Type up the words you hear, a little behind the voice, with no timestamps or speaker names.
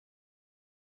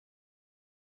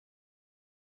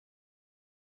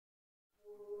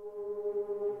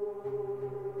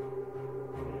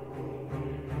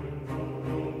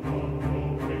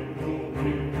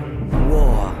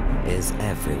is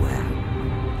everywhere.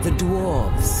 The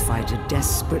dwarves fight a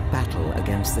desperate battle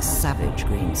against the savage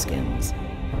greenskins.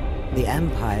 The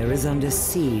Empire is under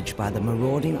siege by the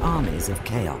marauding armies of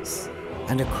chaos.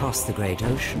 And across the great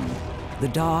ocean, the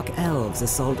Dark Elves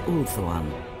assault Ulthuan,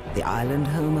 the island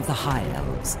home of the High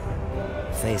Elves.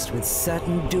 Faced with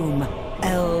certain doom,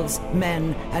 elves,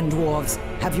 men, and dwarves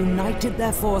have united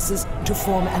their forces to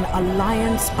form an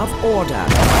alliance of order.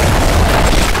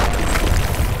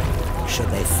 Should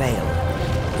they fail,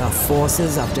 the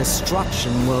forces of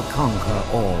destruction will conquer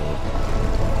all.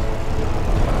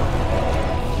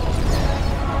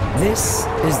 This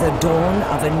is the dawn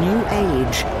of a new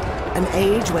age, an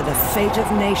age where the fate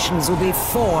of nations will be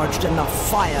forged in the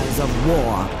fires of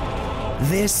war.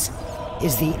 This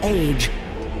is the age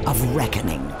of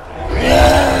reckoning.